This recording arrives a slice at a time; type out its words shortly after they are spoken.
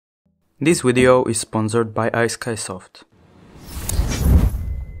This video is sponsored by iSkysoft.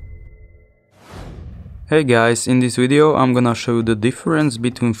 Hey guys, in this video I'm gonna show you the difference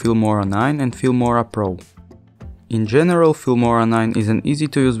between Filmora 9 and Filmora Pro. In general, Filmora 9 is an easy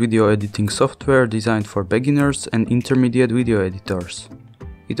to use video editing software designed for beginners and intermediate video editors.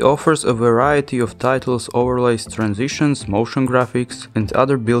 It offers a variety of titles, overlays, transitions, motion graphics and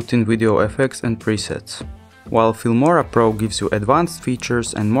other built-in video effects and presets, while Filmora Pro gives you advanced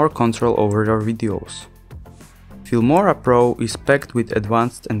features and more control over your videos. Filmora Pro is packed with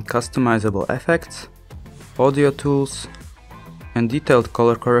advanced and customizable effects, audio tools, and detailed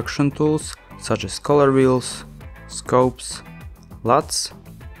color correction tools such as color wheels, scopes, LUTs,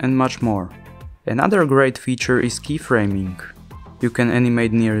 and much more. Another great feature is keyframing. You can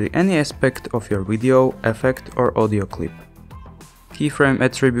animate nearly any aspect of your video, effect, or audio clip. Keyframe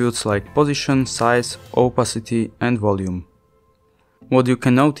attributes like position, size, opacity, and volume. What you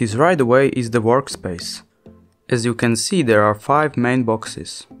can notice right away is the workspace. As you can see, there are 5 main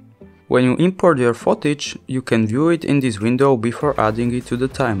boxes. When you import your footage, you can view it in this window before adding it to the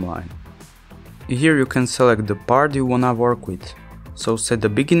timeline. Here you can select the part you wanna work with, so set the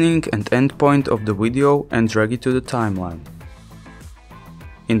beginning and end point of the video and drag it to the timeline.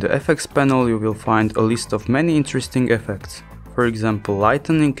 In the effects panel you will find a list of many interesting effects, for example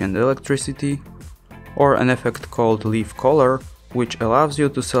lightning and electricity, or an effect called leaf color, which allows you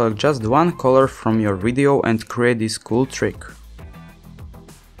to select just one color from your video and create this cool trick.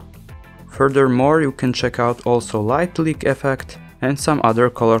 Furthermore, you can check out also light leak effect and some other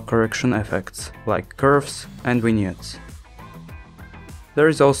color correction effects, like curves and vignettes. There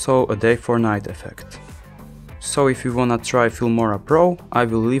is also a day for night effect. So if you wanna try Filmora Pro, I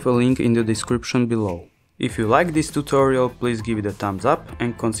will leave a link in the description below. If you like this tutorial, please give it a thumbs up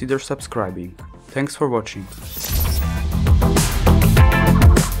and consider subscribing. Thanks for watching.